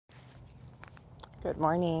Good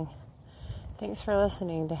morning. Thanks for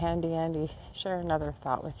listening to Handy Andy share another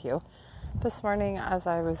thought with you. This morning, as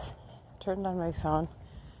I was turned on my phone,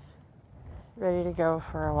 ready to go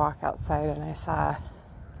for a walk outside, and I saw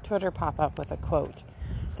Twitter pop up with a quote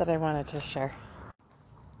that I wanted to share.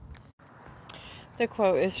 The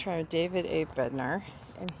quote is from David A. Bednar,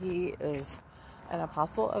 and he is an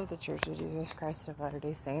apostle of the Church of Jesus Christ of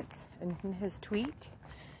Latter-day Saints. And in his tweet,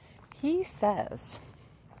 he says,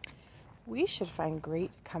 "We should find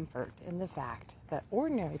great comfort in the fact that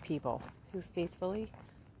ordinary people who faithfully,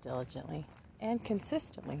 diligently, and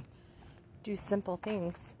consistently do simple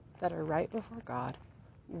things that are right before God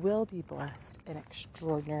will be blessed in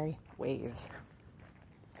extraordinary ways."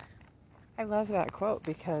 I love that quote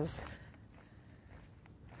because,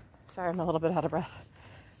 sorry, I'm a little bit out of breath.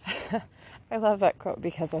 I love that quote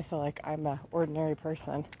because I feel like I'm an ordinary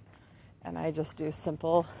person and I just do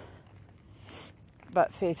simple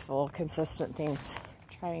but faithful, consistent things,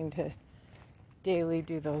 trying to daily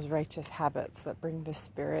do those righteous habits that bring the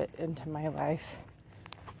Spirit into my life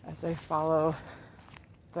as I follow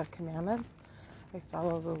the commandments. I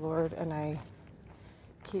follow the Lord and I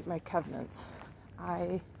keep my covenants.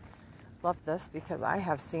 I love this because I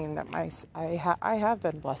have seen that I have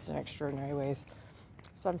been blessed in extraordinary ways.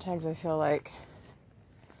 Sometimes I feel like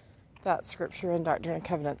that scripture in Doctrine and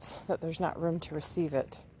Covenants, that there's not room to receive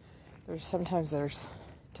it. Sometimes there's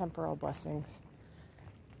temporal blessings,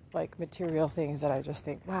 like material things that I just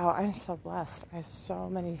think, wow, I'm so blessed. I have so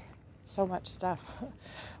much stuff.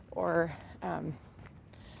 Or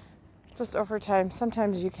just over time,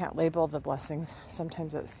 sometimes you can't label the blessings.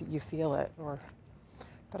 Sometimes you feel it.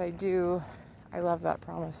 But I love that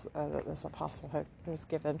promise that this apostle has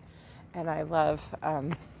given. And I love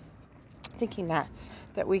thinking that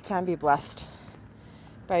we can be blessed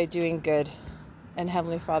by doing good. And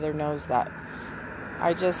Heavenly Father knows that.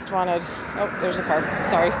 I just wanted... Oh, there's a car.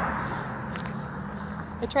 Sorry.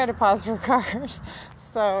 I try to pause for cars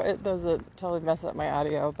so it doesn't totally mess up my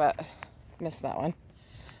audio, but missed that one.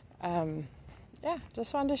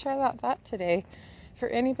 Just wanted to share that thought today. For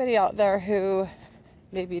anybody out there who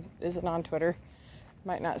maybe isn't on Twitter,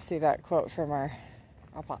 might not see that quote from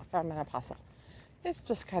an apostle. It's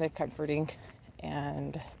just kind of comforting,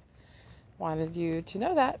 and wanted you to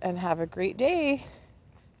know that, and have a great day.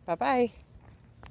 Bye-bye.